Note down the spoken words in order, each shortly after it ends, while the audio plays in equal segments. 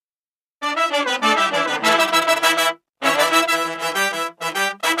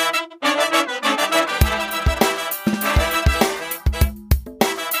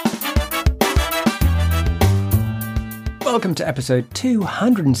welcome to episode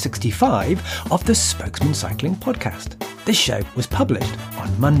 265 of the Spokesman Cycling Podcast. This show was published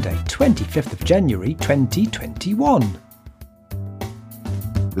on Monday, 25th of January 2021.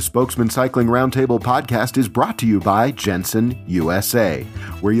 The Spokesman Cycling Roundtable Podcast is brought to you by Jensen USA,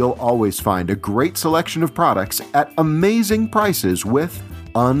 where you'll always find a great selection of products at amazing prices with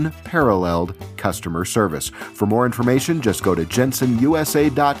unparalleled customer service. For more information, just go to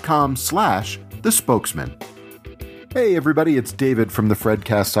jensenusa.com/thespokesman. Hey everybody, it's David from the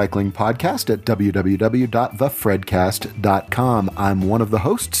Fredcast Cycling Podcast at www.thefredcast.com. I'm one of the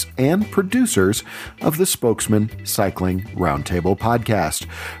hosts and producers of the Spokesman Cycling Roundtable Podcast.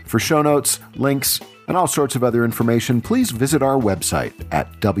 For show notes, links, and all sorts of other information, please visit our website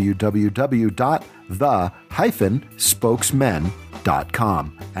at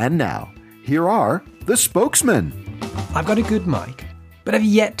www.the-spokesmen.com. And now, here are the spokesmen. I've got a good mic, but I've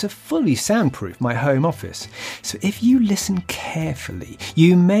yet to fully soundproof my home office. So if you listen carefully,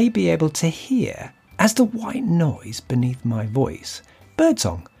 you may be able to hear, as the white noise beneath my voice,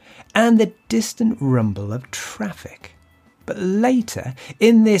 birdsong and the distant rumble of traffic. But later,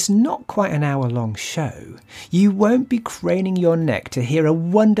 in this not quite an hour-long show, you won't be craning your neck to hear a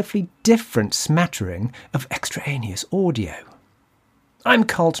wonderfully different smattering of extraneous audio. I'm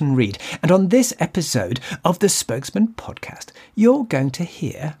Carlton Reid, and on this episode of the Spokesman Podcast, you're going to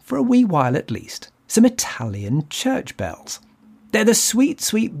hear, for a wee while at least, some Italian church bells. They're the sweet,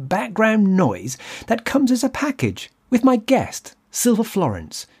 sweet background noise that comes as a package with my guest, Silva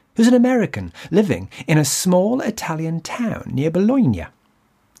Florence, who's an American living in a small Italian town near Bologna.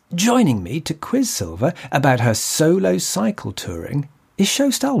 Joining me to quiz Silva about her solo cycle touring is show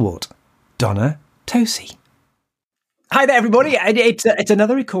stalwart, Donna Tosi. Hi there, everybody. It's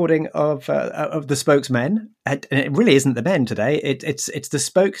another recording of the Spokesmen, and it really isn't the men today. It's the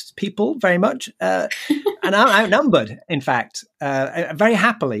spokespeople very much, and I'm outnumbered. In fact, very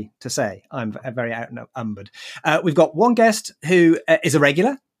happily to say, I'm very outnumbered. We've got one guest who is a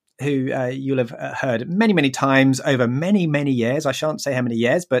regular, who you'll have heard many, many times over many, many years. I shan't say how many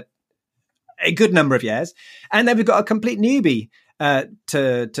years, but a good number of years. And then we've got a complete newbie to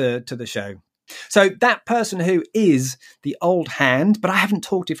the show. So that person who is the old hand, but I haven't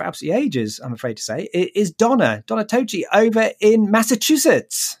talked to for absolutely ages, I'm afraid to say, is Donna Tochi over in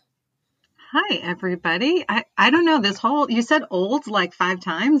Massachusetts. Hi, everybody. I don't know this whole, you said old like 5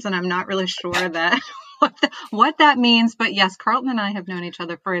 times, and I'm not really sure that what that means. But yes, Carlton and I have known each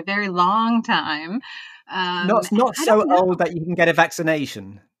other for a very long time. Not so old that you can get a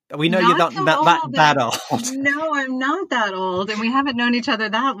vaccination. We know you're not that old. No, I'm not that old, and we haven't known each other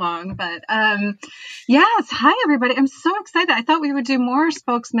that long. But yes, hi everybody. I'm so excited. I thought we would do more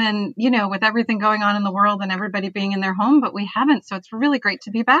spokesmen, with everything going on in the world and everybody being in their home, but we haven't. So it's really great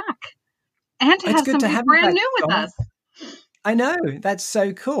to be back and to have somebody brand new with us. I know, that's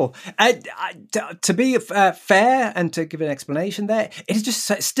so cool. To be fair and to give an explanation there, it is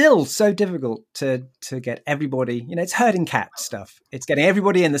just still so difficult to get everybody, it's herding cat stuff. It's getting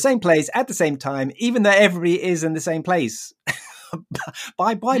everybody in the same place at the same time, even though everybody is in the same place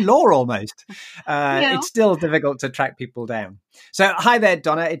by law almost. It's still difficult to track people down. So hi there,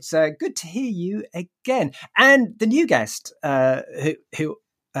 Donna. It's good to hear you again. And the new guest who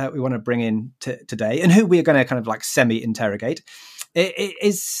we want to bring in today, and who we are going to kind of like semi-interrogate,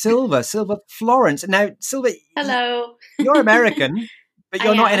 is Silva Florence. Now, Silva, hello. You're American, but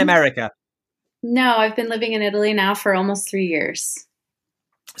you're not in America. No, I've been living in Italy now for almost 3 years.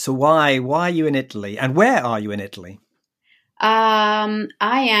 So why are you in Italy, and where are you in Italy? I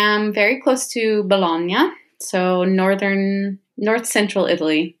am very close to Bologna, so north central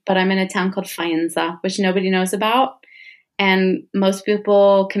Italy, but I'm in a town called Faenza, which nobody knows about. And most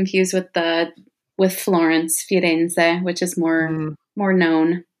people confuse with Florence, Firenze, which is more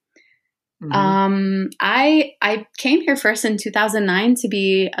known. Mm-hmm. I came here first in 2009 to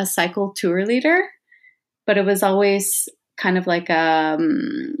be a cycle tour leader, but it was always kind of like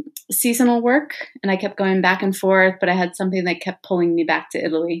seasonal work, and I kept going back and forth, but I had something that kept pulling me back to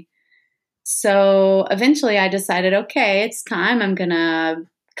Italy. So eventually I decided, okay, it's time. I'm going to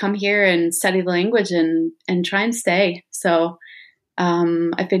come here and study the language and try and stay. So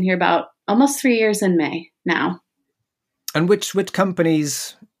I've been here about almost 3 years in May now. And which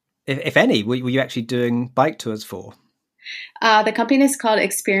companies, if any, were you actually doing bike tours for? The company is called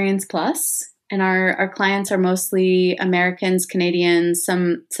Experience Plus, and our clients are mostly Americans, Canadians,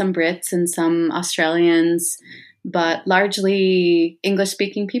 some Brits and some Australians, but largely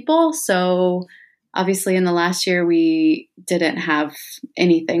English-speaking people. So obviously in the last year, we didn't have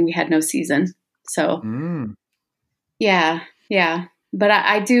anything. We had no season. So yeah. But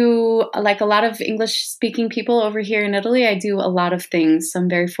I do, like a lot of English speaking people over here in Italy, I do a lot of things. So I'm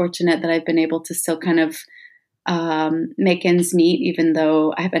very fortunate that I've been able to still kind of make ends meet, even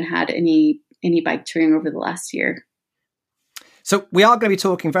though I haven't had any bike touring over the last year. So we are going to be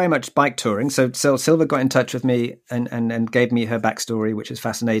talking very much bike touring. So Silva got in touch with me and gave me her backstory, which is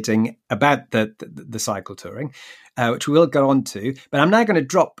fascinating about the cycle touring, which we will go on to. But I'm now going to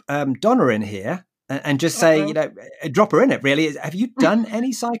drop Donna in here and just say, drop her in it, really. Have you done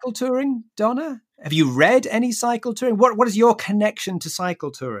any cycle touring, Donna? Have you read any cycle touring? What is your connection to cycle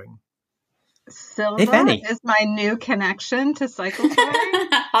touring? Silva if any, is my new connection to cycle touring.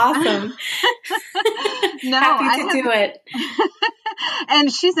 Awesome. No, happy to do it. And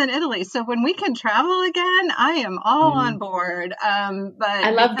she's in Italy, so when we can travel again, I am all on board. But I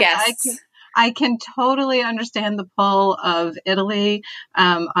love guests. I can totally understand the pull of Italy.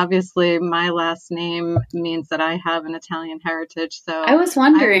 Obviously, my last name means that I have an Italian heritage. So I was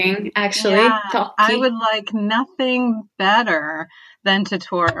wondering, actually. Yeah, I would like nothing better than to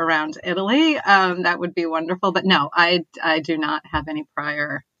tour around Italy. That would be wonderful. But no, I do not have any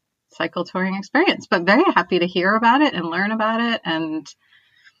prior cycle touring experience, but very happy to hear about it and learn about it. And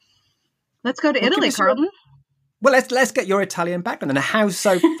let's go to Italy, Carlton. Well, let's get your Italian background. And how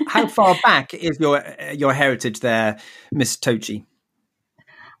far back is your heritage there, Miss Tochi?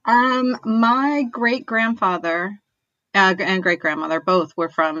 My great grandfather and great grandmother both were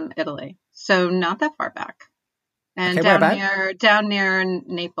from Italy, so not that far back, and down near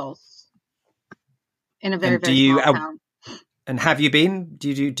Naples, in a very small town. And have you been?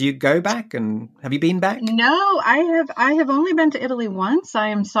 Do you go back? And have you been back? No, I have only been to Italy once. I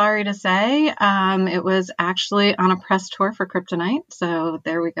am sorry to say. It was actually on a press tour for Kryptonite. So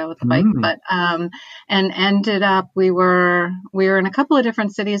there we go with the bike. But and ended up we were in a couple of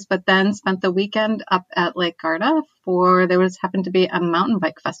different cities, but then spent the weekend up at Lake Garda happened to be a mountain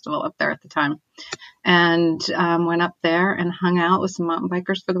bike festival up there at the time, and went up there and hung out with some mountain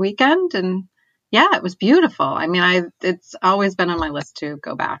bikers for the weekend. And yeah, it was beautiful. I mean, it's always been on my list to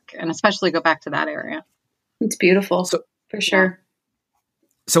go back, and especially go back to that area. It's beautiful, for sure.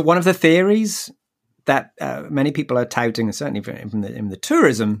 So one of the theories that many people are touting, certainly in the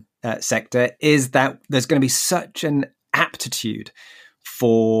tourism sector, is that there's going to be such an aptitude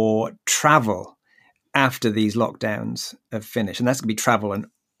for travel after these lockdowns have finished, and that's going to be travel in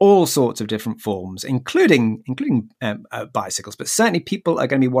all sorts of different forms, including bicycles. But certainly people are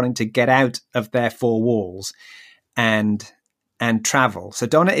going to be wanting to get out of their four walls and travel. So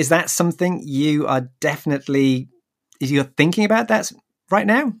Donna, is that something you're thinking about that right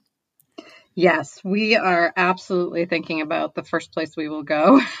now? Yes, we are absolutely thinking about the first place we will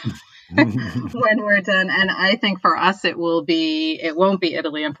go when we're done. And I think for us, it won't be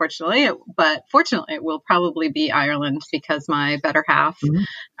Italy, unfortunately, but fortunately it will probably be Ireland, because my better half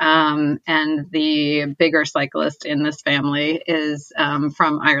and the bigger cyclist in this family is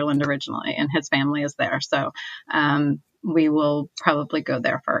from Ireland originally, and his family is there. So we will probably go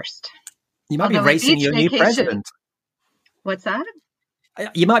there first. You might be racing your new president. What's that?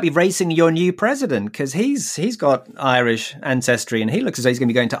 You might be racing your new president, because he's got Irish ancestry, and he looks as though he's going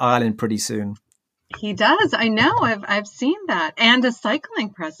to be going to Ireland pretty soon. He does. I know. I've seen that. And a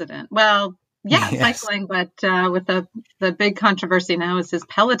cycling president. Well, yeah, yes. Cycling, but with the big controversy now is his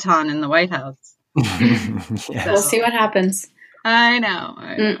Peloton in the White House. Yes. So, we'll see what happens. I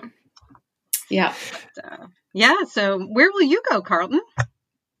know. Yeah. But, yeah. So where will you go, Carlton?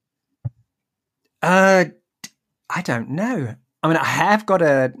 I don't know. I mean, I have got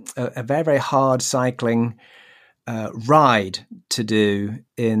a very, very hard cycling ride to do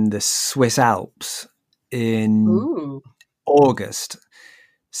in the Swiss Alps in August.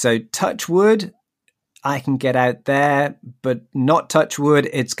 So touch wood, I can get out there, but not touch wood,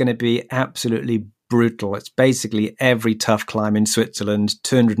 it's going to be absolutely brutal. It's basically every tough climb in Switzerland,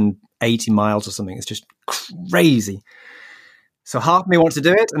 280 miles or something. It's just crazy. So half of me wants to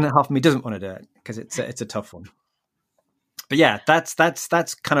do it, and half of me doesn't want to do it, because it's a tough one. But yeah, that's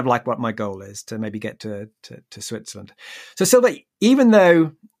kind of like what my goal is, to maybe get to Switzerland. So Silva, even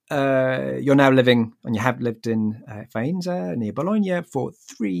though you're now living, and you have lived in Faenza near Bologna for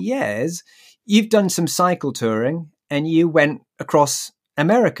 3 years, you've done some cycle touring, and you went across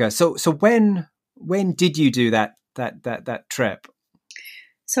America. So when did you do that trip?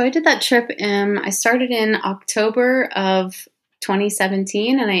 So I did that trip. I started in October of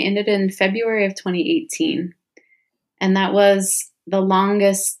 2017, and I ended in February of 2018. And that was the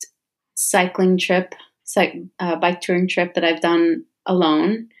longest cycling trip, bike touring trip that I've done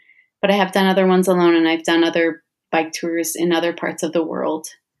alone. But I have done other ones alone, and I've done other bike tours in other parts of the world.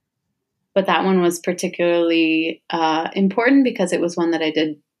 But that one was particularly important because it was one that I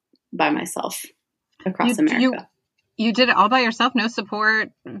did by myself across America. You did it all by yourself? No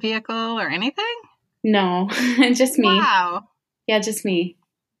support vehicle or anything? No, just me. Wow. Yeah, just me.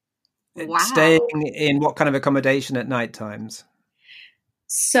 Wow. Staying in what kind of accommodation at night times?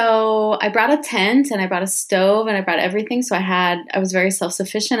 So I brought a tent and I brought a stove and I brought everything. So I was very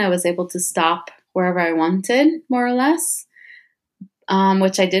self-sufficient. I was able to stop wherever I wanted, more or less,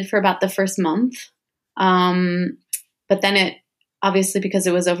 which I did for about the first month. But then obviously because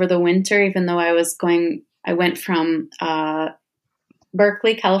it was over the winter, even though I went from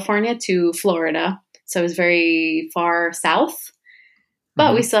Berkeley, California to Florida. So it was very far south.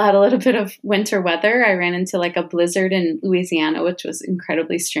 But we still had a little bit of winter weather. I ran into like a blizzard in Louisiana, which was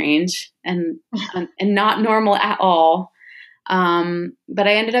incredibly strange and not normal at all. But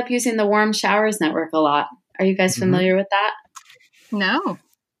I ended up using the Warm Showers Network a lot. Are you guys familiar with that? No.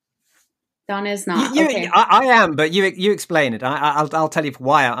 Donna is not. Okay. I am, but you explain it. I'll tell you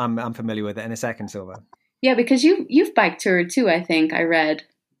why I'm familiar with it in a second, Silva. Yeah, because you've bike toured too, I think I read,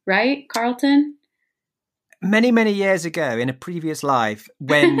 right, Carlton? Many, many years ago, in a previous life,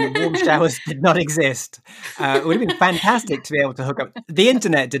 when warm showers did not exist, it would have been fantastic to be able to hook up. The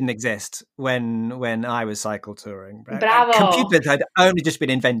internet didn't exist when I was cycle touring. Bravo! Computers had only just been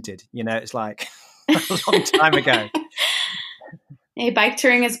invented. It's like a long time ago. Hey, bike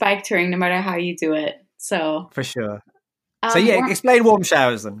touring is bike touring, no matter how you do it. So for sure. Explain warm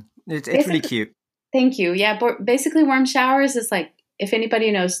showers then. It's really cute. Thank you. Yeah, basically, warm showers is like, if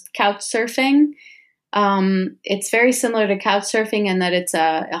anybody knows couch surfing. It's very similar to Couchsurfing in that it's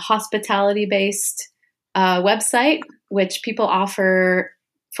a hospitality-based website, which people offer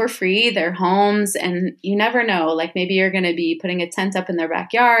for free their homes. And you never know, like maybe you're going to be putting a tent up in their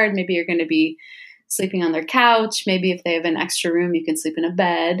backyard. Maybe you're going to be sleeping on their couch. Maybe if they have an extra room, you can sleep in a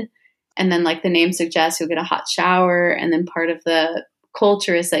bed. And then like the name suggests, you'll get a hot shower. And then part of the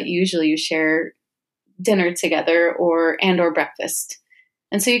culture is that usually you share dinner together or breakfast.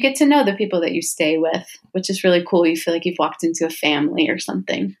 And so you get to know the people that you stay with, which is really cool. You feel like you've walked into a family or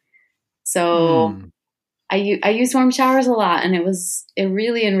something. So I use warm showers a lot, and it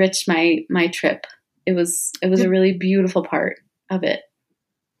really enriched my trip. It was a really beautiful part of it.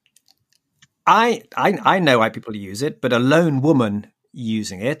 I know why people use it, but a lone woman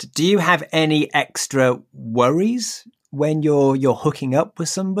using it, do you have any extra worries when you're hooking up with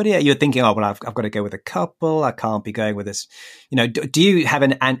somebody? You're thinking, oh, well, I've got to go with a couple. I can't be going with this. Do you have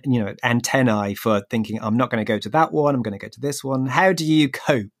an antennae for thinking, I'm not going to go to that one, I'm going to go to this one? How do you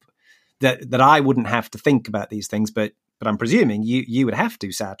cope that I wouldn't have to think about these things, but I'm presuming you would have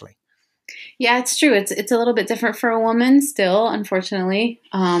to, sadly. Yeah, it's true. It's a little bit different for a woman still, unfortunately,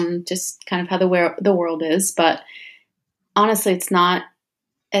 just kind of how the world is. But honestly, it's not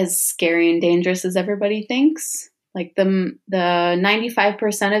as scary and dangerous as everybody thinks. Like the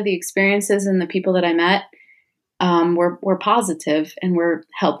 95% of the experiences and the people that I met were positive and were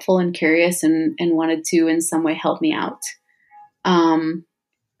helpful and curious and wanted to in some way help me out.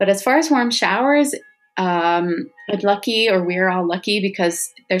 But as far as warm showers, we're all lucky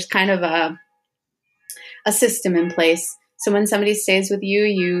because there's kind of a system in place. So when somebody stays with you,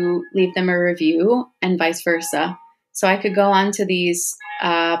 you leave them a review and vice versa. So I could go on to these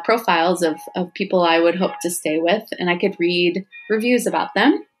profiles of people I would hope to stay with, and I could read reviews about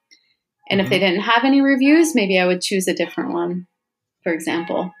them. And if they didn't have any reviews, maybe I would choose a different one, for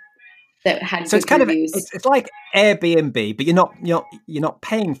example, that had so good it's kind reviews. Of it's like Airbnb, but you're not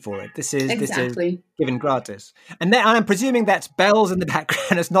paying for it. This is given gratis. And I'm presuming that's bells in the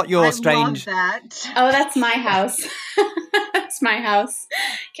background. It's not your strange. Love that. Oh, that's my house. That's my house.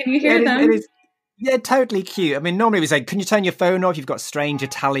 Can you hear them? It is. Yeah, totally cute. I mean, normally we say, can you turn your phone off? You've got strange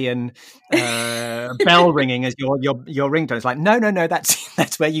Italian bell ringing as your ringtone. It's like, no,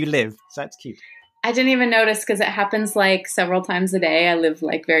 that's where you live. So that's cute. I didn't even notice because it happens like several times a day. I live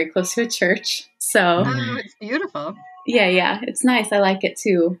like very close to a church. So it's beautiful. Yeah. It's nice. I like it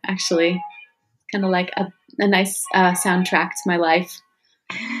too, actually. Kind of like a nice soundtrack to my life.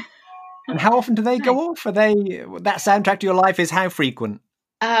 And how often do they go off? That soundtrack to your life is how frequent?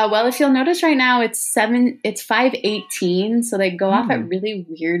 Well, if you'll notice right now, it's 5:18, so they go off at really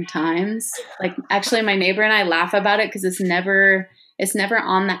weird times. Like, actually, my neighbor and I laugh about it because it's never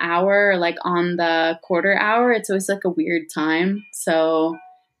on the hour or like on the quarter hour. It's always like a weird time. So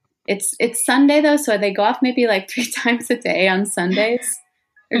it's Sunday though, so they go off maybe like 3 times a day on Sundays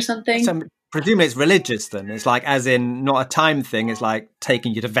or something. So presumably it's religious then. It's like, as in, not a time thing. It's like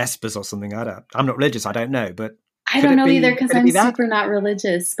taking you to Vespers or something. I'm not religious. I don't know, but. I don't know either because I'm super not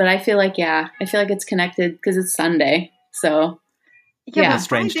religious, but I feel like it's connected because it's Sunday. So Yeah, but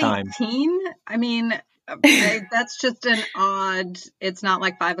strange time. 5:18, I mean, that's just an odd, it's not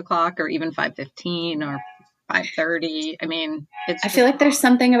like 5 o'clock or even 5:15 or 5:30. I mean, I feel like there's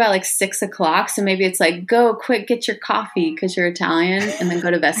something about like 6 o'clock. So maybe it's like, go quick, get your coffee because you're Italian, and then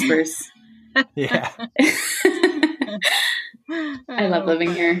go to Vespers. Yeah. I love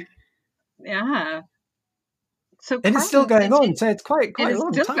living here. Yeah. So And it's still going on. So it's quite a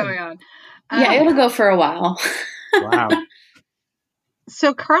long still time. going on. Yeah, it'll go for a while. Wow.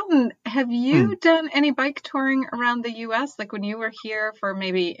 So Carlton, have you done any bike touring around the U.S., like when you were here for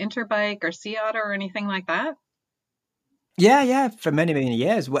maybe Interbike or Sea Otter or anything like that? Yeah, for many, many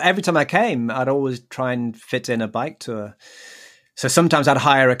years. Well, every time I came, I'd always try and fit in a bike tour. So sometimes I'd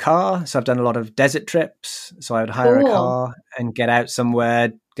hire a car. So I've done a lot of desert trips. So I would hire a car and get out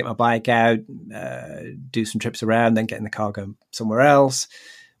somewhere, get my bike out, do some trips around, then get in the car, go somewhere else.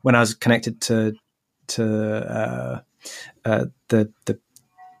 When I was connected to the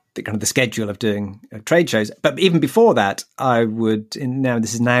kind of the schedule of doing trade shows. But even before that, I would,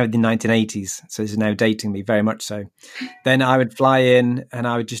 this is now the 1980s, so this is now dating me very much so. Then I would fly in and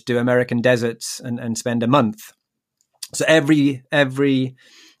I would just do American deserts and spend a month. So every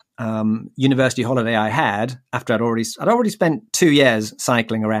university holiday I had, after I'd already spent 2 years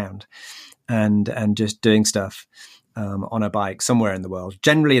cycling around and just doing stuff on a bike somewhere in the world,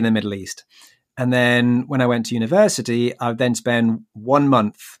 generally in the Middle East. And then when I went to university, I would then spend 1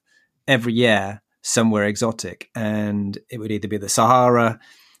 month every year somewhere exotic. And it would either be the Sahara,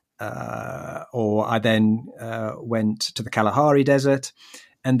 or I then went to the Kalahari Desert.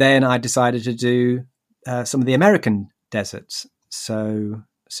 And then I decided to do some of the American deserts. So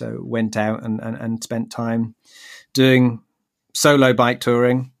went out and spent time doing solo bike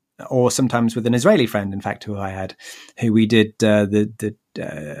touring, or sometimes with an Israeli friend, in fact, who we did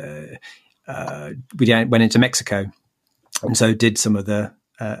we went into Mexico, and so did some of the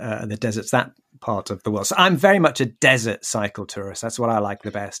deserts, that part of the world. So I'm very much a desert cycle tourist. That's what I like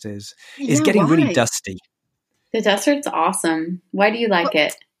the best is getting really dusty. The desert's awesome. Why do you like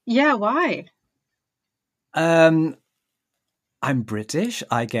it? Yeah, why? I'm British.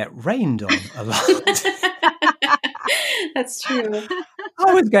 I get rained on a lot. That's true.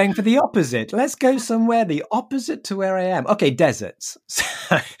 I was going for the opposite. Let's go somewhere the opposite to where I am. Okay, deserts. So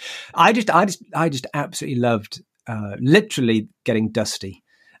I just absolutely loved literally getting dusty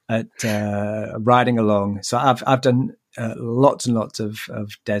at riding along. So I've done lots and lots of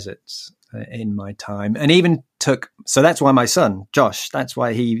deserts in my time, and even so that's why my son Josh, that's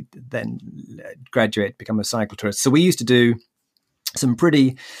why he then graduated, become a cycle tourist. So we used to do some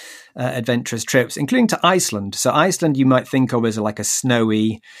pretty adventurous trips, including to Iceland. So Iceland, you might think of as like a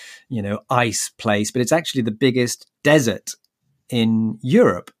snowy, ice place, but it's actually the biggest desert in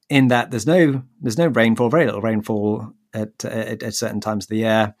Europe. In that there's no rainfall, very little rainfall at certain times of the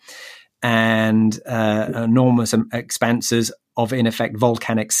year, and enormous expanses of, in effect,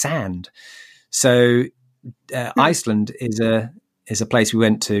 volcanic sand. So Iceland is a place we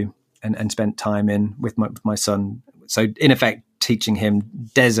went to and spent time in with my son. So in effect, teaching him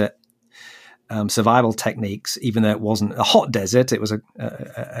desert survival techniques, even though it wasn't a hot desert, it was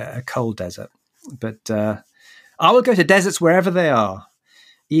a cold desert. But I will go to deserts wherever they are,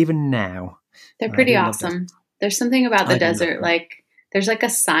 even now. They're pretty awesome. There's something about the desert, like there's like a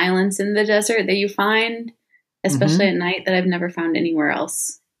silence in the desert that you find, especially at night, that I've never found anywhere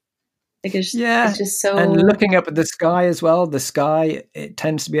else. Like it's just so. And looking up at the sky as well. The sky, it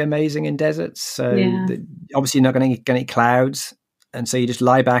tends to be amazing in deserts. So obviously you're not going to get any clouds. And so you just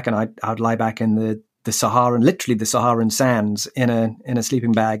lie back, and I'd lie back in the Saharan, literally the Saharan sands in a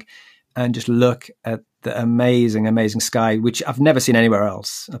sleeping bag, and just look at the amazing, amazing sky, which I've never seen anywhere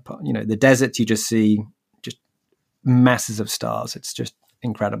else. The deserts, you just see just masses of stars. It's just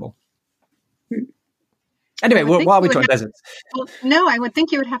incredible. Anyway, why are we talking deserts? Well, no, I would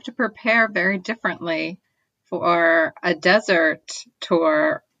think you would have to prepare very differently for a desert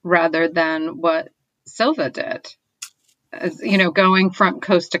tour rather than what Silva did. Going from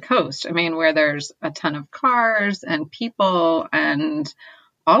coast to coast. I mean, where there's a ton of cars and people and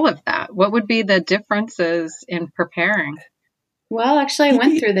all of that. What would be the differences in preparing? Well, actually, I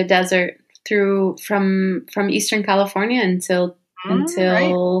went through the desert from Eastern California until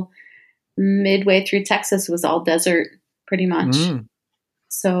midway through Texas was all desert, pretty much.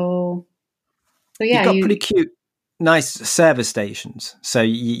 So yeah, you've got pretty cute, nice service stations, so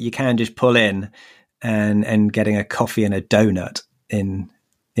you can just pull in and getting a coffee and a donut in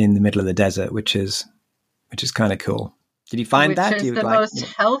the middle of the desert, which is kind of cool. Did you find that? Which is the most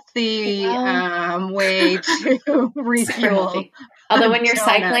healthy way to refuel. Although when you're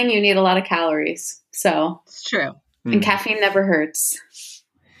cycling, you need a lot of calories. So it's true. And caffeine never hurts.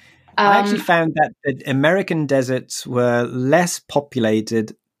 I actually found that the American deserts were less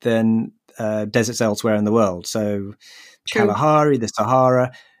populated than deserts elsewhere in the world. So True. Kalahari, the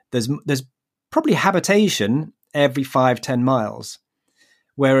Sahara, there's probably habitation every 5-10 miles.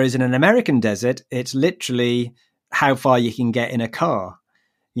 Whereas in an American desert, it's literally how far you can get in a car.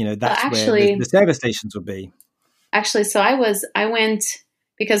 You know, that's where the service stations would be. Actually, so I went,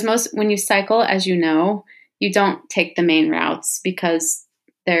 because when you cycle, as you know, you don't take the main routes because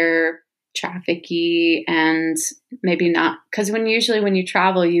they're trafficy and maybe not. Because when you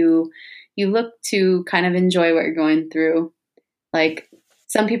travel, you look to kind of enjoy what you're going through. Like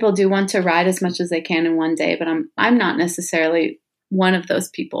some people do want to ride as much as they can in one day, but I'm not necessarily one of those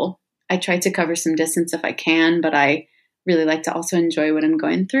people. I try to cover some distance if I can, but I really like to also enjoy what I'm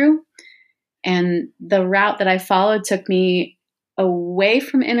going through. And the route that I followed took me away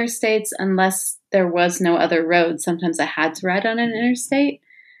from interstates unless there was no other road. Sometimes I had to ride on an interstate,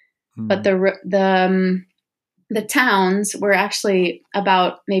 but the towns were actually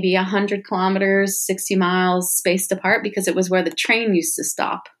about maybe 100 kilometers, 60 miles spaced apart because it was where the train used to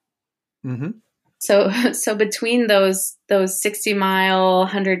stop. Mm-hmm. So between those 60-mile,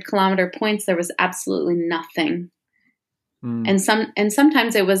 100-kilometer points, there was absolutely nothing. And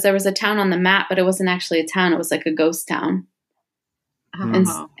sometimes there was a town on the map, but it wasn't actually a town. It was like a ghost town.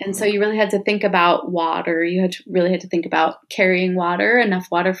 And so you really had to think about water. You really had to think about carrying water, enough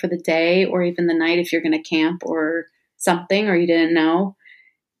water for the day or even the night if you're going to camp or something, or you didn't know.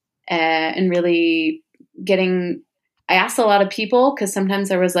 And really I asked a lot of people because sometimes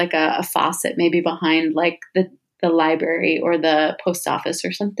there was like a faucet maybe behind like the library or the post office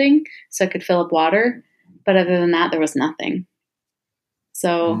or something, so I could fill up water. But other than that, there was nothing.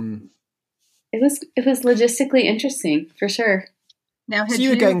 So it was logistically interesting for sure. Now, so you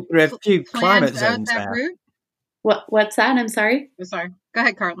were going through a few climate zones that there. route? What's that? I'm sorry. I'm sorry. Go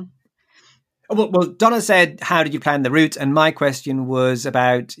ahead, Carlton. Well, Donna said, how did you plan the route? And my question was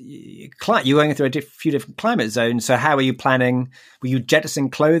about you going through few different climate zones. So how are you planning? Were you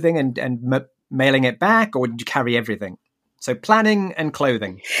jettisoning clothing and mailing it back, or did you carry everything? So planning and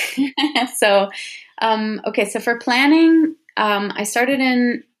clothing. So for planning, I started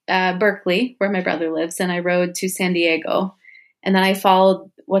in Berkeley, where my brother lives, and I rode to San Diego. And then I followed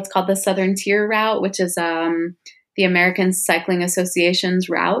what's called the Southern Tier route, which is the American Cycling Association's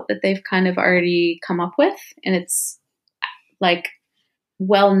route that they've kind of already come up with. And it's like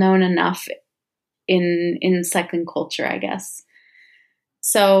well known enough in cycling culture, I guess.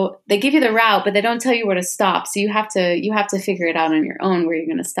 So they give you the route, but they don't tell you where to stop. So you have to figure it out on your own, where you're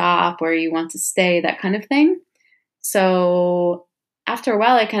going to stop, where you want to stay, that kind of thing. So after a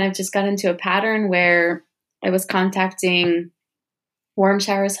while, I kind of just got into a pattern where I was contacting Warm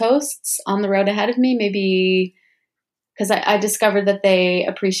Showers hosts on the road ahead of me, maybe because I discovered that they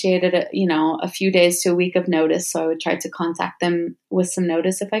appreciated it, a few days to a week of notice. So I would try to contact them with some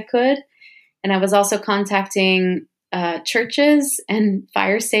notice if I could. And I was also contacting churches and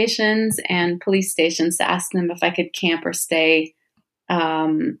fire stations and police stations to ask them if I could camp or stay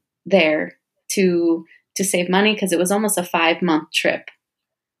there to save money, because it was almost a 5-month trip.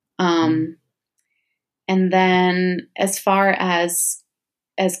 And then as far as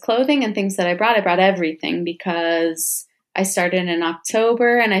clothing and things that I brought everything, because I started in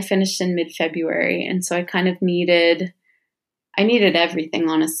October and I finished in mid-February. And so I kind of needed everything,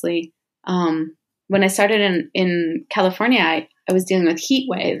 honestly. When I started in California, I was dealing with heat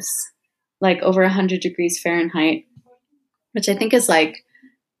waves, like over 100 degrees Fahrenheit, which I think is like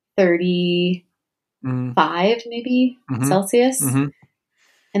 35 maybe Celsius. Mm-hmm.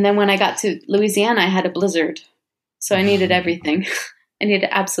 And then when I got to Louisiana, I had a blizzard. So I needed everything. I needed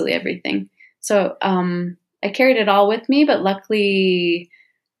absolutely everything. So I carried it all with me, but luckily,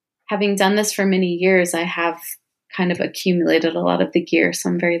 having done this for many years, I have kind of accumulated a lot of the gear. So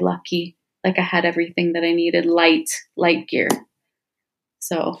I'm very lucky. Like I had everything that I needed, light gear.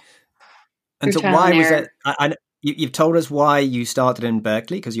 So, and so why was it? You've told us why you started in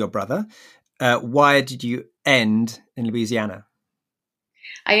Berkeley because your brother. Why did you end in Louisiana?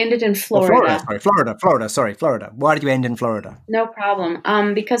 I ended in Florida. Florida. Why did you end in Florida? No problem.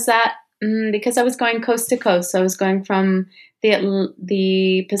 Because I was going coast to coast. So I was going from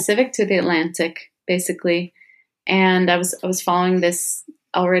the Pacific to the Atlantic, basically, and I was following this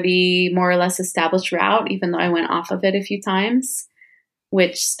already more or less established route, even though I went off of it a few times,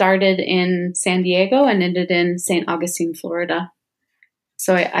 which started in San Diego and ended in St. Augustine, Florida.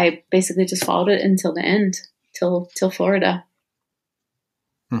 So I basically just followed it until the end, till Florida.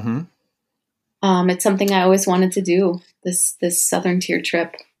 Mm-hmm. It's something I always wanted to do, this Southern Tier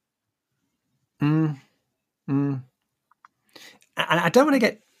trip. and I don't want to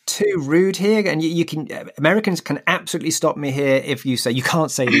get too rude here, and you can, Americans can absolutely stop me here if you say you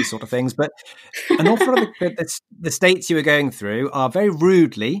can't say these sort of things, but an awful lot of the states you were going through are very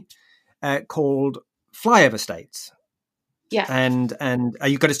rudely called flyover states. Yeah. And are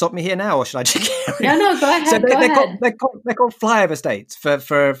you going to stop me here now, or should I just carry on? No, go ahead. So they're called flyover states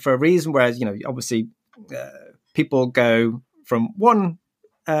for a reason. Whereas, you know, obviously people go from one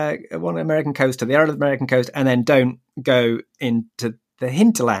American coast to the other American coast and then don't go into the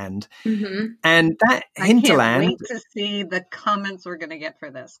hinterland. Mm-hmm. And that hinterland. I can't wait to see the comments we're going to get for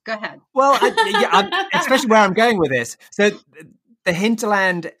this. Go ahead. Well, especially where I'm going with this. So the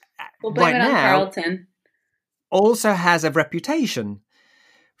hinterland we'll blame right it on now Carlton. Also has a reputation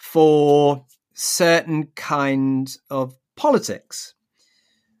for certain kinds of politics.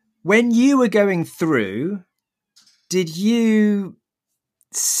 When you were going through, did you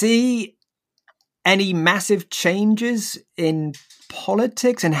see any massive changes in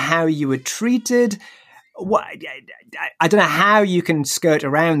politics and how you were treated? I don't know how you can skirt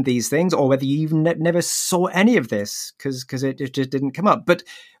around these things, or whether you even never saw any of this because it just didn't come up. But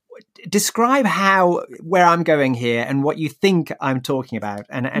describe where I'm going here and what you think I'm talking about,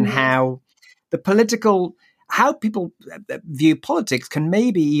 and mm-hmm. how people view politics can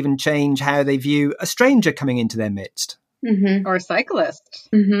maybe even change how they view a stranger coming into their midst. Mm-hmm. Or cyclists.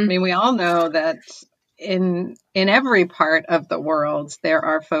 Mm-hmm. I mean, we all know that in every part of the world, there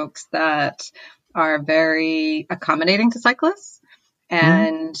are folks that are very accommodating to cyclists,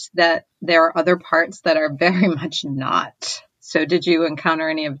 and that there are other parts that are very much not. So did you encounter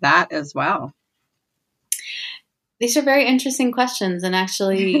any of that as well? These are very interesting questions, and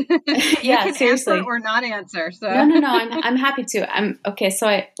actually, yeah, seriously, answer or not answer. So no, I'm happy to. Okay.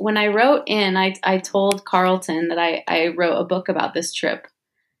 So when I wrote in, I told Carlton that I wrote a book about this trip.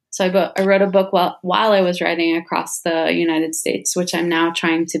 So I wrote a book while I was riding across the United States, which I'm now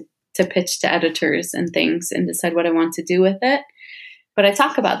trying to pitch to editors and things and decide what I want to do with it. But I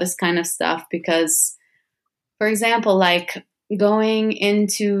talk about this kind of stuff because, for example, like going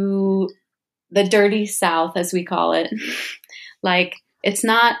into the dirty South, as we call it, like it's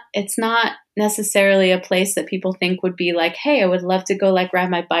not necessarily a place that people think would be like, hey, I would love to go like ride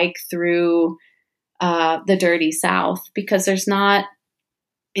my bike through the dirty South, because there's not,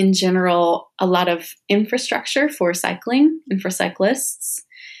 in general, a lot of infrastructure for cycling and for cyclists.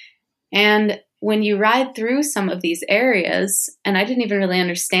 And when you ride through some of these areas, and I didn't even really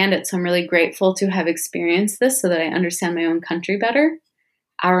understand it, so I'm really grateful to have experienced this so that I understand my own country better,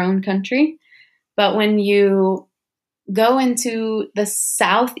 our own country. But when you go into the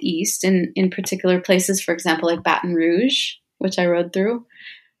Southeast, in particular places, for example, like Baton Rouge, which I rode through,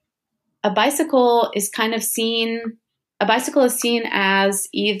 a bicycle is seen as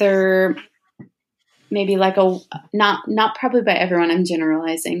either maybe like not probably by everyone, I'm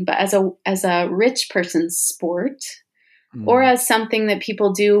generalizing, but as a rich person's sport, or as something that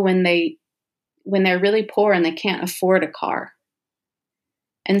people do when they're really poor and they can't afford a car.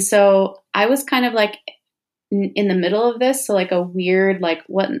 And so I was kind of like in the middle of this. So like a weird, like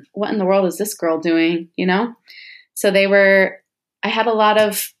what in the world is this girl doing? You know? So I had a lot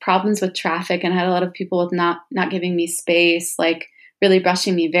of problems with traffic, and I had a lot of people with not giving me space, like really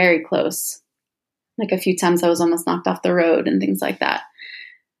brushing me very close. Like a few times I was almost knocked off the road and things like that.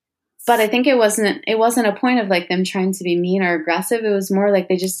 But I think it wasn't a point of like them trying to be mean or aggressive. It was more like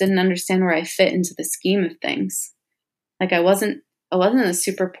they just didn't understand where I fit into the scheme of things. Like I wasn't a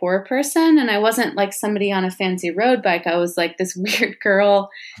super poor person, and I wasn't like somebody on a fancy road bike. I was like this weird girl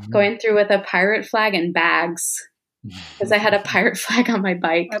going through with a pirate flag and bags, because I had a pirate flag on my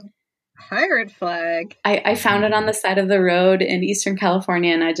bike. A pirate flag? I found it on the side of the road in Eastern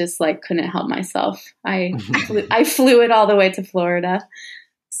California, and I just like couldn't help myself. I flew it all the way to Florida.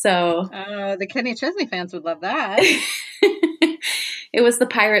 So the Kenny Chesney fans would love that. It was the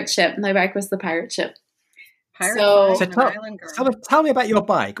pirate ship. My bike was the pirate ship. So tell me about your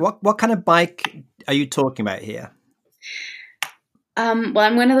bike. What kind of bike are you talking about here? Well,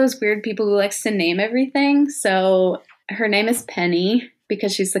 I'm one of those weird people who likes to name everything. So her name is Penny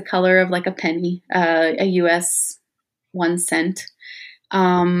because she's the color of like a penny, a US 1 cent.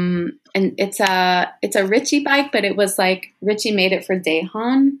 And it's a Ritchie bike, but it was like Ritchie made it for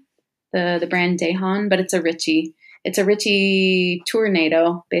Dayhan, the brand Dayhan, but it's a Ritchie. It's a Ritchie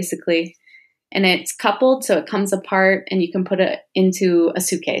Tournado, basically. And it's coupled, so it comes apart, and you can put it into a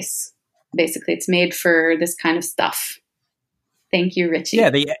suitcase. Basically, it's made for this kind of stuff. Thank you, Ritchie.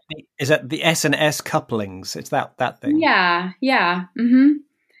 Yeah, is that the S&S couplings? It's that thing. Yeah. Mm-hmm.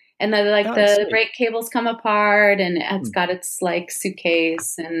 And then the brake cables come apart, and it's got its like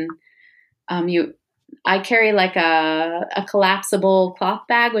suitcase, and I carry like a collapsible cloth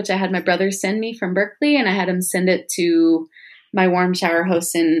bag, which I had my brother send me from Berkeley, and I had him send it to my warm shower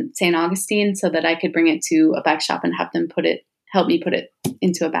host in St. Augustine so that I could bring it to a bag shop and have them help me put it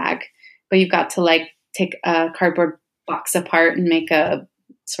into a bag. But you've got to like take a cardboard box apart and make a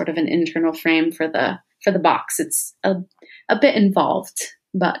sort of an internal frame for the box. It's a bit involved,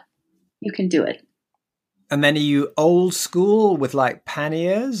 but you can do it. And then are you old school with like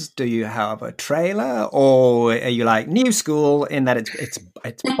panniers? Do you have a trailer, or are you like new school in that it's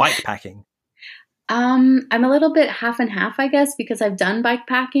bike packing? I'm a little bit half and half, I guess, because I've done bike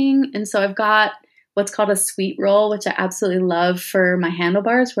packing. And so I've got what's called a sweet roll, which I absolutely love for my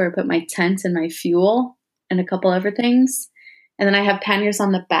handlebars, where I put my tent and my fuel and a couple other things. And then I have panniers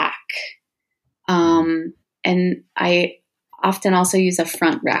on the back. And I often also use a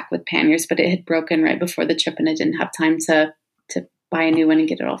front rack with panniers, but it had broken right before the trip and I didn't have time to buy a new one and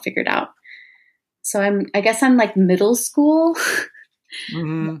get it all figured out. So I guess I'm like middle school.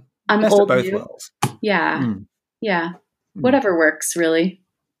 Mm-hmm. I'm Best old of both new. worlds. Yeah. Yeah. Whatever works, really.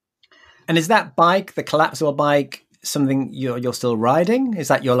 And is that bike, the collapsible bike, something you're still riding? Is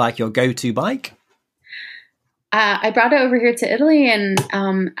that your go-to bike? I brought it over here to Italy, and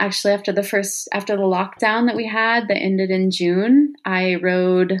actually after the lockdown that we had that ended in June, I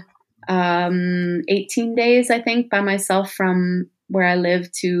rode 18 days, I think, by myself from where I live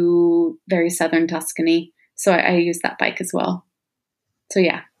to very southern Tuscany. So I use that bike as well. So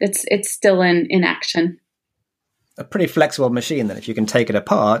yeah, it's still in action. A pretty flexible machine then. If you can take it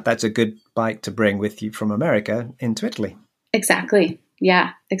apart, that's a good bike to bring with you from America into Italy. Exactly.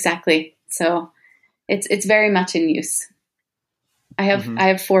 Yeah, exactly. So it's very much in use. I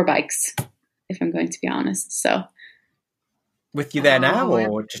have 4 bikes, if I'm going to be honest. So with you there now,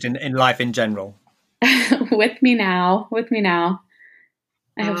 or just in life in general? With me now.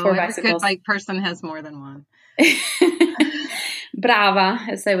 I have 4 bicycles. A good bike person has more than one. Brava,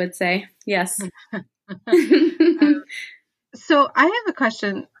 as I would say. Yes. So I have a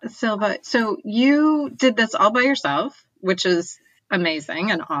question, Silva. So you did this all by yourself, which is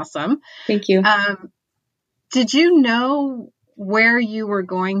amazing and awesome. Thank you. Did you know where you were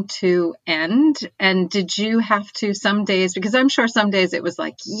going to end? And did you have to some days, because I'm sure some days it was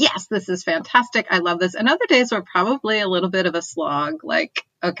like, yes, this is fantastic. I love this. And other days were probably a little bit of a slog. Like,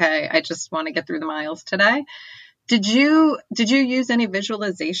 okay, I just want to get through the miles today. Did you use any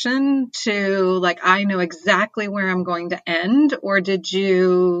visualization to like, I know exactly where I'm going to end? Or did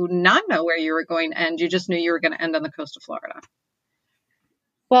you not know where you were going to end? You just knew you were going to end on the coast of Florida?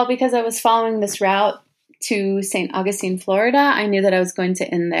 Well, because I was following this route to St. Augustine, Florida, I knew that I was going to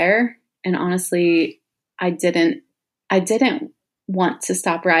end there. And honestly, I didn't want to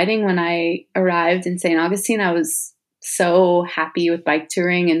stop riding when I arrived in St. Augustine. I was so happy with bike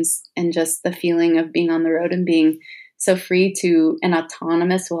touring and just the feeling of being on the road and being so free to and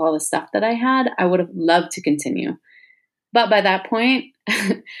autonomous with all the stuff that I had. I would have loved to continue. But by that point,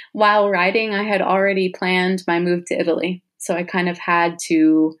 while riding, I had already planned my move to Italy. So I kind of had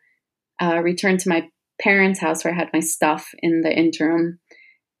to return to my parents' house where I had my stuff in the interim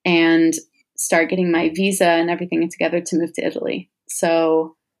and start getting my visa and everything together to move to Italy.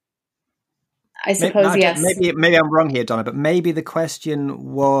 So I suppose, yes. Maybe I'm wrong here, Donna, but maybe the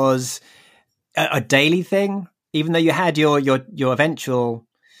question was a daily thing. Even though you had your eventual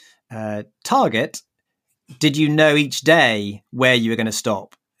target, did you know each day where you were going to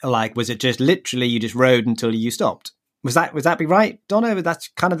stop? Like, was it just literally you just rode until you stopped? Would that be right, Donna? That's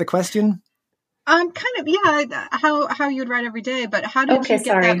kind of the question. Kind of, yeah. How you'd ride every day, but how did you get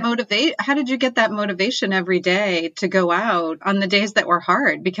that How did you get that motivation every day to go out on the days that were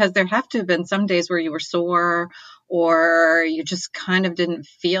hard? Because there have to have been some days where you were sore, or you just kind of didn't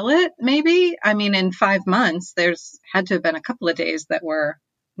feel it. Maybe, I mean, in 5 months, there's had to have been a couple of days that were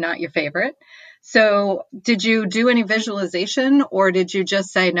not your favorite. So, did you do any visualization, or did you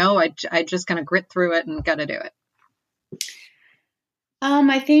just say, no, I just gonna grit through it and gotta do it?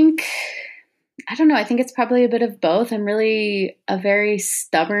 I don't know. I think it's probably a bit of both. I'm really a very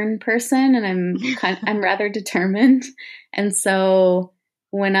stubborn person, and I'm rather determined. And so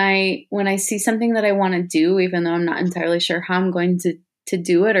when I see something that I want to do, even though I'm not entirely sure how I'm going to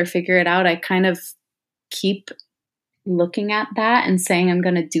do it or figure it out, I kind of keep looking at that and saying I'm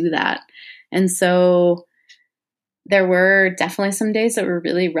going to do that. And so there were definitely some days that were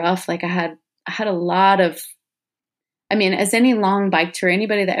really rough. Like I had a lot of, I mean, as any long bike tour,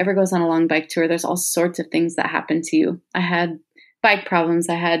 anybody that ever goes on a long bike tour, there's all sorts of things that happen to you. I had bike problems.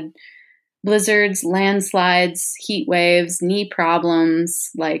 I had blizzards, landslides, heat waves, knee problems,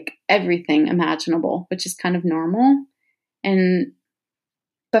 like everything imaginable, which is kind of normal. And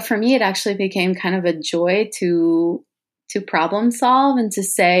but for me, it actually became kind of a joy to problem solve and to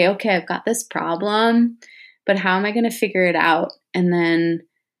say, okay, I've got this problem, but how am I going to figure it out? And then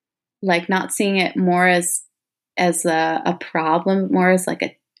like not seeing it more as a problem, more as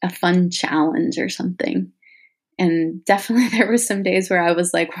like a fun challenge or something. And definitely there were some days where I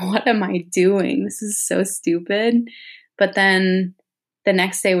was like, what am I doing? This is so stupid. But then the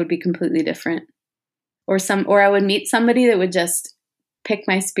next day would be completely different. Or I would meet somebody that would just pick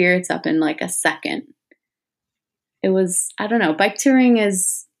my spirits up in like a second. It was, I don't know, bike touring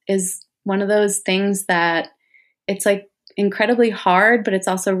is one of those things that it's like incredibly hard, but it's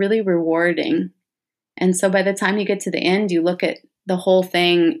also really rewarding. And so by the time you get to the end, you look at the whole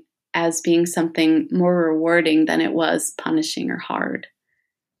thing as being something more rewarding than it was punishing or hard.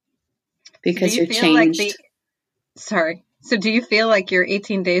 Because you're changed. So do you feel like your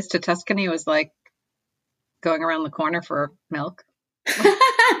 18 days to Tuscany was like going around the corner for milk?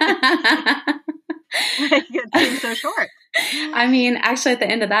 Like, it seems so short. I mean, actually, at the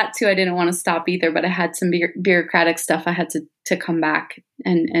end of that too, I didn't want to stop either, but I had some bureaucratic stuff. I had to come back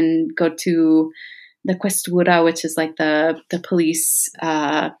and go to the Questura, which is like the police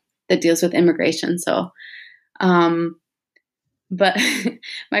that deals with immigration. So, but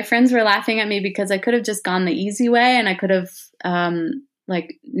my friends were laughing at me because I could have just gone the easy way, and I could have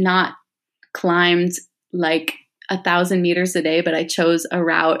like not climbed like 1,000 meters a day, but I chose a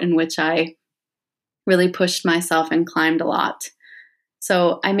route in which I really pushed myself and climbed a lot.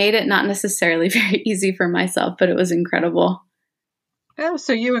 So I made it not necessarily very easy for myself, but it was incredible. Oh,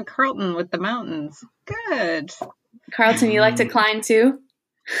 so you and Carlton with the mountains. Good. Carlton, you like to climb too?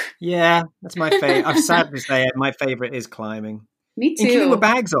 Yeah, that's my favorite. I'm sad to say it. My favorite is climbing. Me too. Including with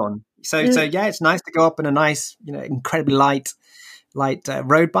bags on. So yeah, it's nice to go up in a nice, incredibly light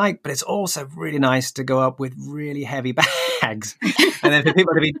road bike, but it's also really nice to go up with really heavy bags, and then for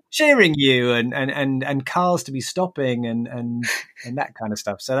people to be cheering you and cars to be stopping and that kind of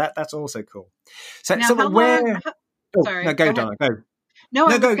stuff. So that's also cool. So now, so where? Sorry, no, go Donna, go.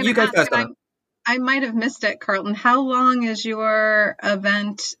 No, go. You go first. I might have missed it, Carlton. How long is your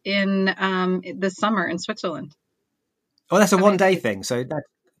event in this summer in Switzerland? Well, that's a one-day thing. So that's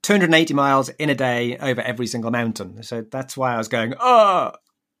 280 miles in a day over every single mountain. So that's why I was going,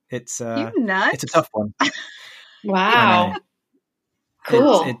 it's you nuts. It's a tough one. Wow.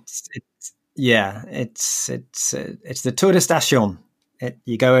 Cool. It's the Tour de Station.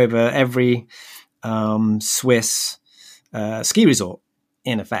 You go over every Swiss ski resort,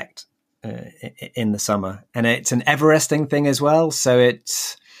 in effect, in the summer. And it's an Everesting thing as well. So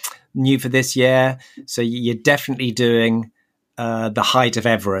it's new for this year. So you're definitely doing the height of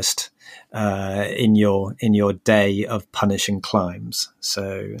Everest in your day of punishing climbs.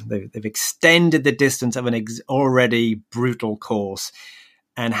 So they've extended the distance of an already brutal course.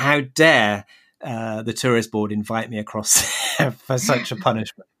 And how dare the tourist board invite me across for such a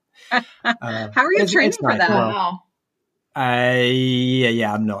punishment? How are you training for that? Wow.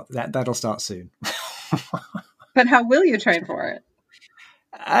 Yeah, I'm not. That'll start soon. But how will you train for it?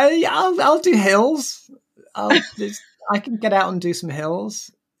 I'll do hills. I can get out and do some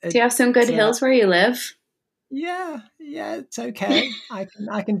hills. Do you have some good hills where you live? Yeah, it's okay.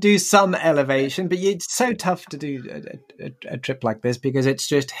 I can do some elevation, but it's so tough to do a trip like this because it's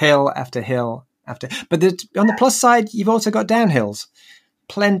just hill after hill after. But on the plus side, you've also got downhills,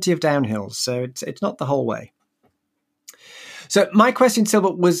 plenty of downhills. So it's not the whole way. So my question,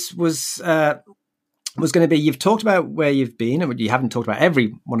 Silva, was going to be: you've talked about where you've been, and you haven't talked about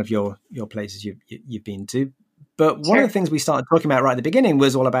every one of your places you've been to. But one of the things we started talking about right at the beginning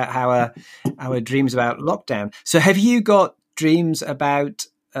was all about our dreams about lockdown. So have you got dreams about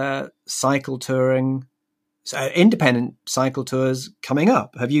cycle touring, so independent cycle tours coming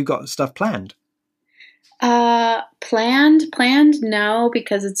up? Have you got stuff planned? Planned, no,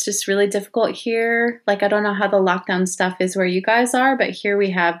 because it's just really difficult here. Like, I don't know how the lockdown stuff is where you guys are, but here we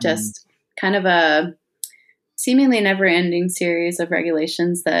have just kind of a seemingly never-ending series of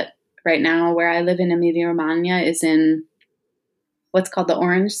regulations that right now, where I live in Emilia-Romagna, is in what's called the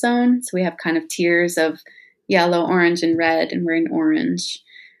orange zone. So we have kind of tiers of yellow, orange, and red, and we're in orange,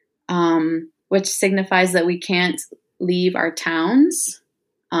 which signifies that we can't leave our towns.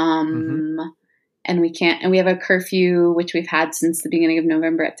 And we have a curfew, which we've had since the beginning of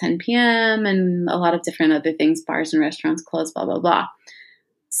November at 10 p.m. and a lot of different other things, bars and restaurants closed, blah, blah, blah.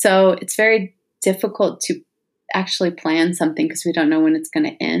 So it's very difficult to actually plan something because we don't know when it's going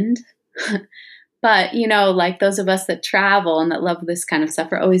to end. But, like those of us that travel and that love this kind of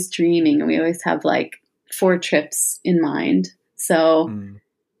stuff, we're always dreaming, and we always have like 4 trips in mind. So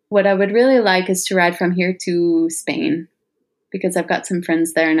what I would really like is to ride from here to Spain. because I've got some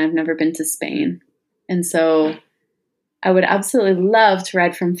friends there and I've never been to Spain. And so I would absolutely love to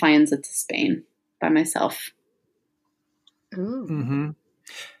ride from Faenza to Spain by myself. Ooh. Mm-hmm.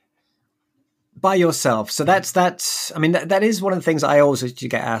 By yourself. So that's I mean, that is one of the things I always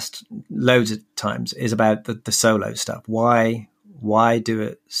get asked loads of times is about the solo stuff. Why do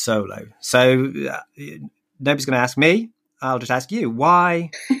it solo? So nobody's going to ask me. I'll just ask you.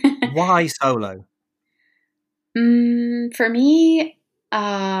 Why solo? For me,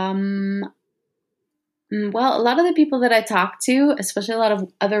 well, a lot of the people that I talk to, especially a lot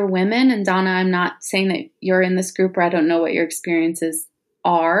of other women, and Donna, I'm not saying that you're in this group or I don't know what your experiences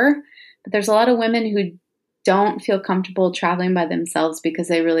are, but there's a lot of women who don't feel comfortable traveling by themselves because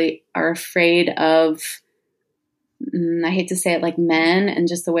they really are afraid of, I hate to say it, like men and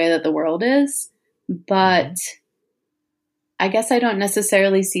just the way that the world is. But I guess I don't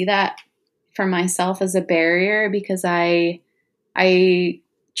necessarily see that for myself as a barrier because I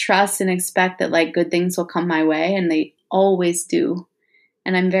trust and expect that like good things will come my way, and they always do.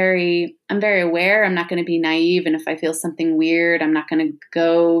 And I'm very aware. I'm not going to be naive. And if I feel something weird, I'm not going to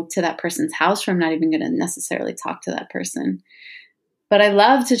go to that person's house, or I'm not even going to necessarily talk to that person. But I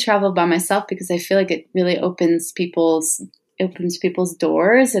love to travel by myself because I feel like it really opens people's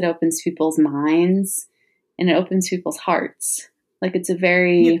doors. It opens people's minds, and it opens people's hearts. Like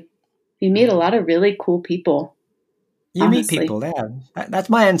you meet a lot of really cool people. You honestly. meet people, yeah. That's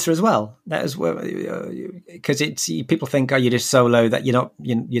my answer as well. That is because people think, oh, you're just solo, that you're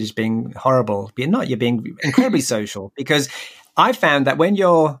just being horrible. But you're not. You're being incredibly social. Because I found that when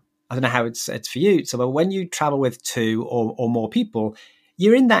I don't know how it's for you, so when you travel with two or more people,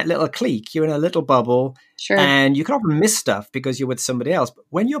 you're in that little clique. You're in a little bubble, Sure. and you can often miss stuff because you're with somebody else. But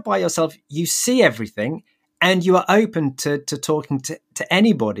when you're by yourself, you see everything. And you are open to talking to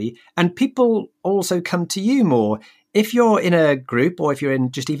anybody, and people also come to you more. If you're in a group, or if you're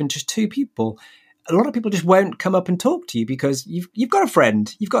in just two people, a lot of people just won't come up and talk to you because you've got a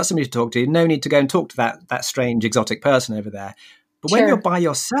friend, you've got somebody to talk to. No need to go and talk to that strange exotic person over there. But when you're by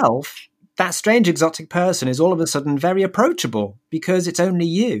yourself, that strange exotic person is all of a sudden very approachable because it's only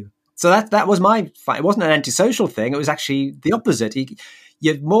you. So that was my fight. It wasn't an antisocial thing. It was actually the opposite.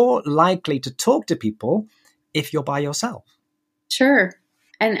 You're more likely to talk to people if you're by yourself. Sure.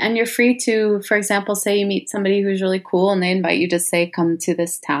 And you're free to, for example, say you meet somebody who's really cool and they invite you to say, come to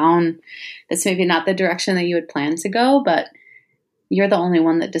this town. That's maybe not the direction that you would plan to go, but you're the only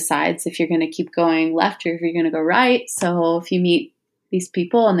one that decides if you're going to keep going left or if you're going to go right. So if you meet these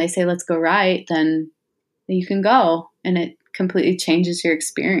people and they say, let's go right, then you can go, and it completely changes your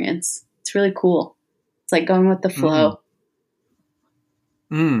experience. It's really cool. It's like going with the flow.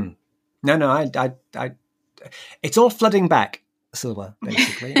 No, I it's all flooding back, Silva,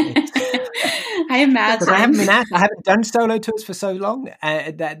 basically. I imagine. I haven't been asked. I haven't done solo tours for so long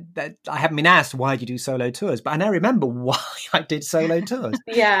that I haven't been asked, why do you do solo tours? But I now remember why I did solo tours.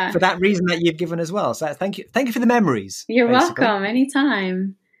 Yeah. For that reason that you've given as well. So thank you for the memories. You're welcome.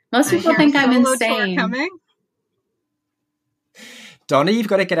 Anytime. Most people think I'm insane. Coming. Donna, you've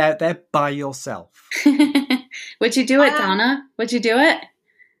got to get out there by yourself. Would you do it, Donna? Would you do it?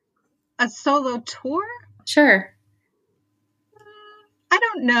 A solo tour? Sure. I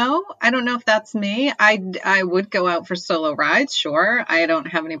don't know. I don't know if that's me. I would go out for solo rides. Sure. I don't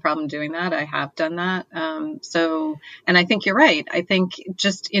have any problem doing that. I have done that. And I think you're right. I think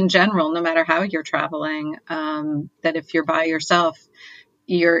just in general, no matter how you're traveling, that if you're by yourself,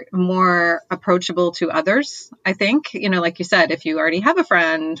 you're more approachable to others. I think, like you said, if you already have a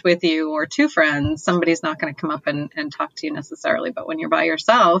friend with you or two friends, somebody's not going to come up and talk to you necessarily. But when you're by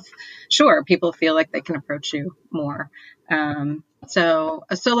yourself, sure, people feel like they can approach you more. So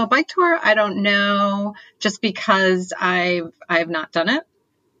a solo bike tour, I don't know, just because I've not done it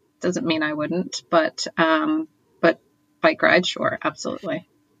doesn't mean I wouldn't, but bike ride, sure. Absolutely.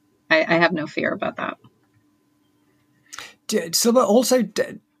 I have no fear about that. So also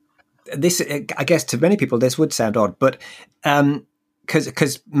this, I guess to many people, this would sound odd, but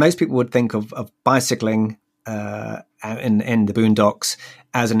because most people would think of bicycling in the boondocks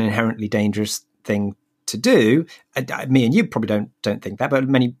as an inherently dangerous thing to do. Me and you probably don't think that, but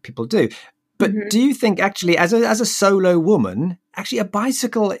many people do. But do you think actually, as a solo woman, actually a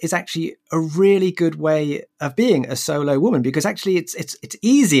bicycle is actually a really good way of being a solo woman? Because actually it's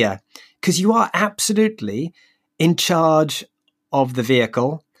easier because you are absolutely in charge of the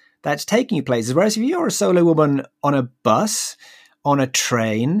vehicle that's taking you places. Whereas if you're a solo woman on a bus, on a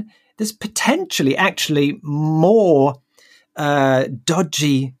train, there's potentially actually more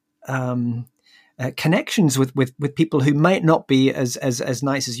dodgy connections with people who might not be as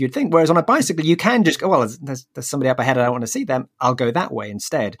nice as you'd think. Whereas on a bicycle, you can just go, well, there's somebody up ahead, I don't want to see them, I'll go that way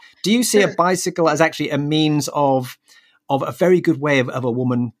instead. Do you see a bicycle as actually a means of a very good way of a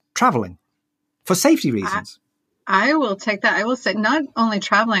woman traveling for safety reasons? I will take that. I will say not only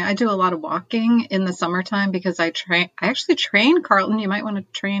traveling, I do a lot of walking in the summertime because I actually train, Carlton. You might want to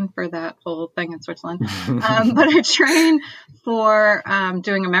train for that whole thing in Switzerland. But I train for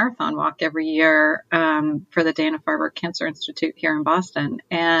doing a marathon walk every year for the Dana-Farber Cancer Institute here in Boston.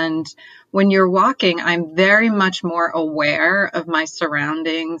 And when you're walking, I'm very much more aware of my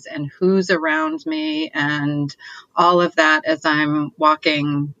surroundings and who's around me and all of that as I'm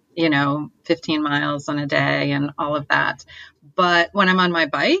walking 15 miles on a day and all of that. But when I'm on my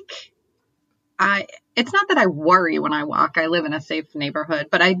bike, it's not that I worry when I walk. I live in a safe neighborhood,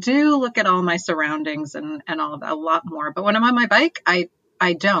 but I do look at all my surroundings and all of that a lot more. But when I'm on my bike, I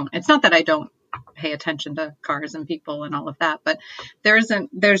don't. It's not that I don't pay attention to cars and people and all of that, but there's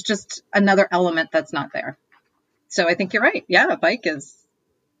just another element that's not there. So I think you're right. Yeah, a bike is,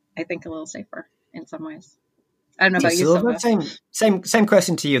 I think, a little safer in some ways. I don't know about you, Silva. Same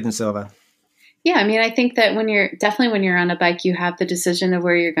question to you then, Silva. Yeah, I mean, I think that when you're on a bike, you have the decision of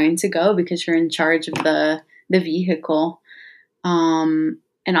where you're going to go because you're in charge of the vehicle. And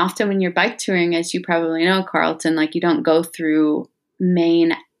often when you're bike touring, as you probably know, Carlton, like you don't go through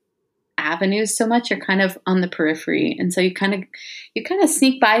main avenues so much. You're kind of on the periphery, and so you kind of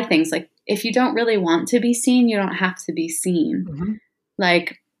sneak by things. Like if you don't really want to be seen, you don't have to be seen.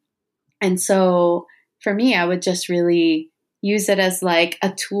 Mm-hmm. And so. For me, I would just really use it as like a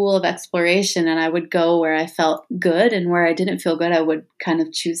tool of exploration, and I would go where I felt good, and where I didn't feel good, I would kind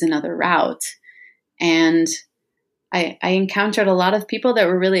of choose another route. And I encountered a lot of people that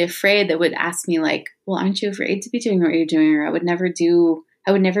were really afraid that would ask me like, well, aren't you afraid to be doing what you're doing? Or I would never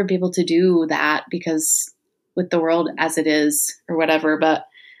be able to do that because with the world as it is or whatever. But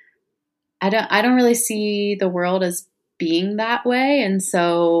I don't really see the world as being that way. And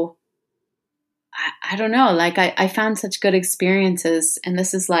so I don't know, like I found such good experiences, and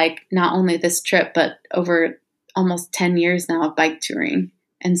this is like not only this trip, but over almost 10 years now of bike touring.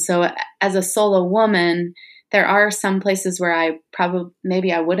 And so as a solo woman, there are some places where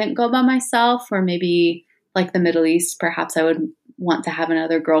maybe I wouldn't go by myself, or maybe like the Middle East, perhaps I would want to have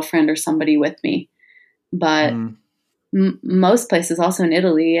another girlfriend or somebody with me. But most places, also in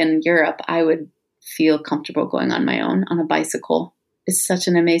Italy and Europe, I would feel comfortable going on my own on a bicycle. It's such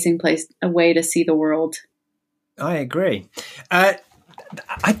an amazing place, a way to see the world. I agree. I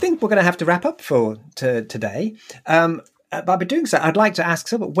think we're going to have to wrap up for today. But by doing so, I'd like to ask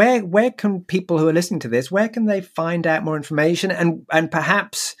Silva, where can people who are listening to this, where can they find out more information, and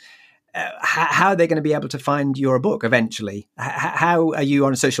perhaps how are they going to be able to find your book eventually? How are you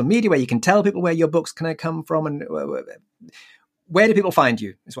on social media where you can tell people where your book's going to come from, and where do people find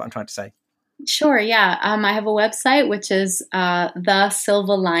you is what I'm trying to say. Sure, yeah. I have a website, which is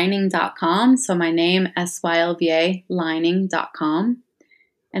thesilvalining.com. So my name, SYLVA, lining.com.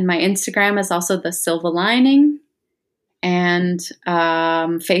 And my Instagram is also The Silva Lining. And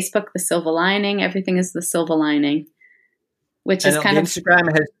Facebook, The Silva Lining. Everything is The Silva Lining, which is kind of...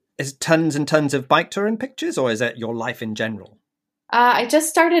 Instagram has tons and tons of bike touring pictures, or is it your life in general? I just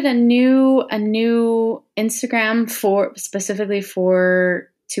started a new Instagram specifically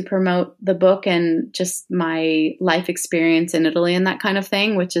to promote the book and just my life experience in Italy and that kind of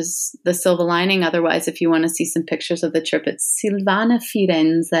thing, which is The Silva Lining. Otherwise, if you want to see some pictures of the trip, it's Silvana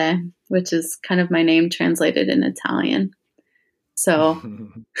Firenze, which is kind of my name translated in Italian. So,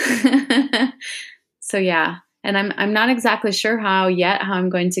 so yeah. And I'm not exactly sure how I'm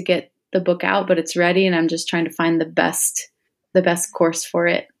going to get the book out, but it's ready, and I'm just trying to find the best course for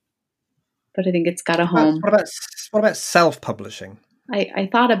it. But I think it's got a home. What about self-publishing? I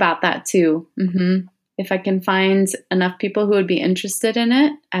thought about that too. Mm-hmm. If I can find enough people who would be interested in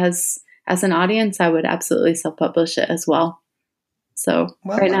it as an audience, I would absolutely self-publish it as well. So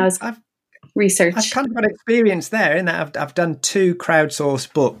now is research. I've kind of got experience there in that I've done 2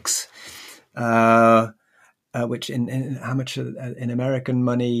 crowdsourced books, which in how much in American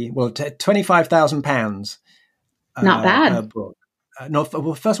money? Well, £25,000. Not bad. Per book.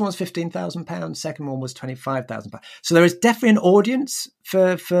 First one was £15,000. Second one was £25,000. So there is definitely an audience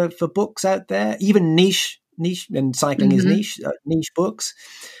for books out there, even niche, and cycling is niche books.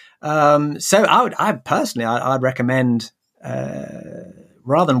 So I'd recommend,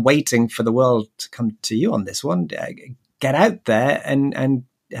 rather than waiting for the world to come to you on this one, get out there and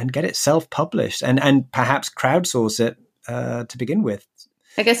get it self-published and perhaps crowdsource it to begin with.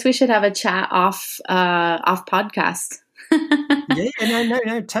 I guess we should have a chat off podcast.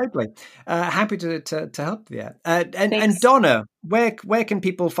 No, totally. Happy to help. Yeah. And Donna, where can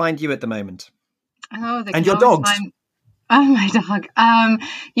people find you at the moment? Oh, and your dogs. Oh, my dog.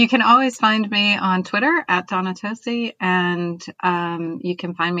 You can always find me on Twitter at Donna Tosi, and you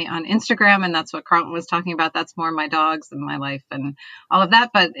can find me on Instagram, and that's what Carlton was talking about. That's more my dogs and my life and all of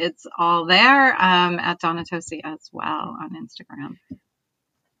that, but it's all there at Donna Tosi as well on Instagram.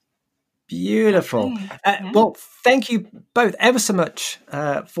 Beautiful. Well, thank you both ever so much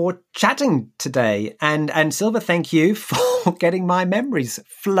for chatting today. And Silva, thank you for getting my memories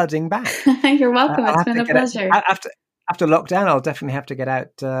flooding back. You're welcome. It's been a pleasure. After lockdown, I'll definitely have to get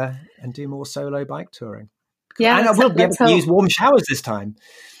out and do more solo bike touring. Yeah, and I will be able to use warm showers this time.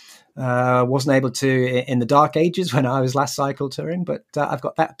 Wasn't able to in the dark ages when I was last cycle touring, but I've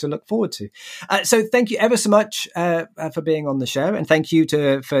got that to look forward to. So thank you ever so much for being on the show, and thank you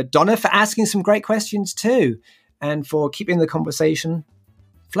for Donna for asking some great questions too, and for keeping the conversation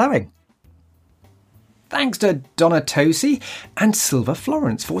flowing. Thanks to Donna Tosi and Silva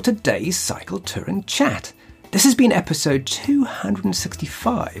Florence for today's cycle touring chat. This has been episode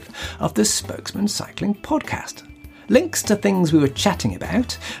 265 of the Spokesman Cycling Podcast. Links to things we were chatting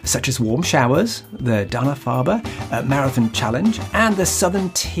about, such as warm showers, the Dana Farber Marathon Challenge, and the Southern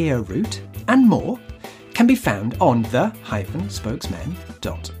Tier route, and more, can be found on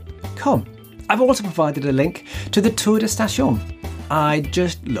the-spokesmen.com. I've also provided a link to the Tour de Station. I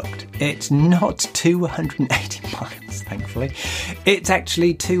just looked. It's not 280 miles, thankfully. It's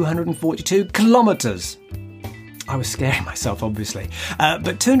actually 242 kilometres. I was scaring myself, obviously.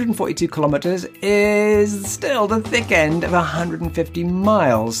 But 242 kilometres is still the thick end of 150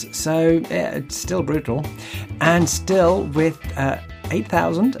 miles. So it's still brutal. And still with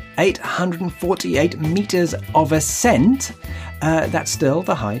 8,848 metres of ascent, that's still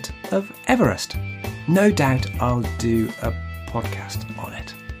the height of Everest. No doubt I'll do a podcast on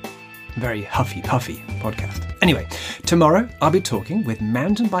it. Very huffy, puffy podcast. Anyway, tomorrow I'll be talking with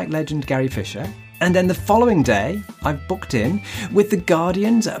mountain bike legend Gary Fisher. And then the following day, I've booked in with The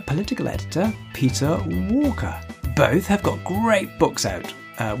Guardian's political editor, Peter Walker. Both have got great books out,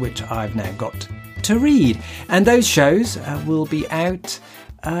 which I've now got to read. And those shows will be out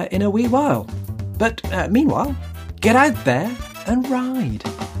in a wee while. But meanwhile, get out there and ride.